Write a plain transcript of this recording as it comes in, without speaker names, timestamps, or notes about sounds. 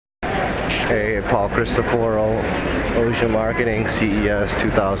Hey, Paul Cristoforo, Ocean Marketing, CES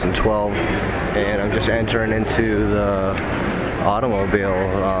 2012, and I'm just entering into the automobile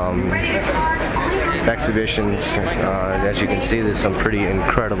exhibitions. As you can see, there's some pretty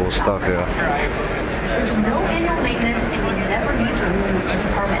incredible stuff here. There's no annual maintenance and you never need to renew any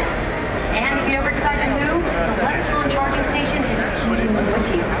permits. And if you ever decide to move, the electron charging station is easy to move with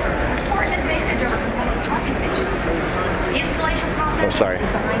you. Important advantage over some public charging stations. The installation process is designed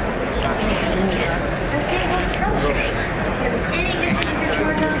to be easy and convenient. The same goes for troubleshooting. If you have any issues with your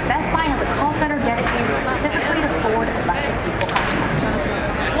charger, Best Buy has a call center dedicated specifically to Ford electric vehicle customers.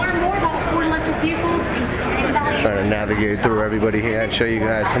 Learn more about Ford electric vehicles and value. Trying to navigate through everybody here and show you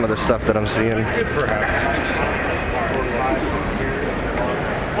guys some of the stuff that I'm seeing.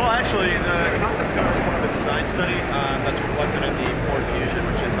 Well, actually, the concept car is part of a design study that's reflected in the Ford Fusion,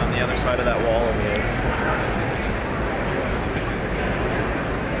 which is on the other side of that wall over there.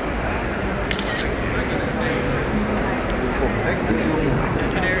 Digital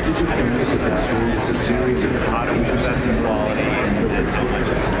music instrument is a series of interesting quality and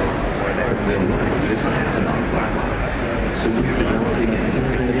so we're developing an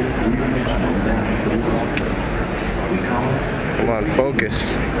innovative three-dimensional map for the world. We call it. Come on, focus.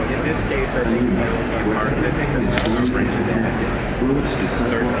 In this case, I think where everything is fully interconnected. Roads to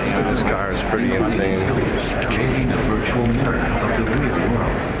sidewalks. This car is pretty insane. Creating a virtual mirror of the real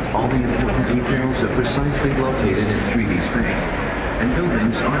world. All the important details are precisely located in 3D space. And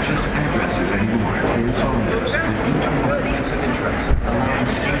buildings aren't just addresses anymore. They're corridors with internal points of interest, allowing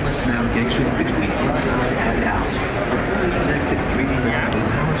seamless navigation between inside and out. A fully connected 3D map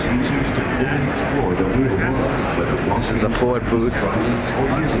empowers users to fully explore the real world, whether This is the Ford booth. or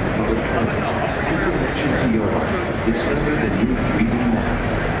using public transit. Put connection to your life. Discover the new 3D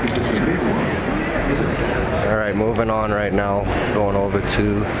map. Because the real world isn't there. Alright, moving on right now. Going over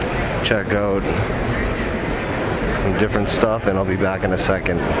to check out some different stuff, and I'll be back in a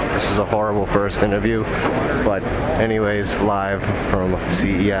second. This is a horrible first interview, but anyways, live from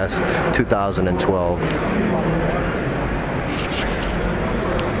CES 2012.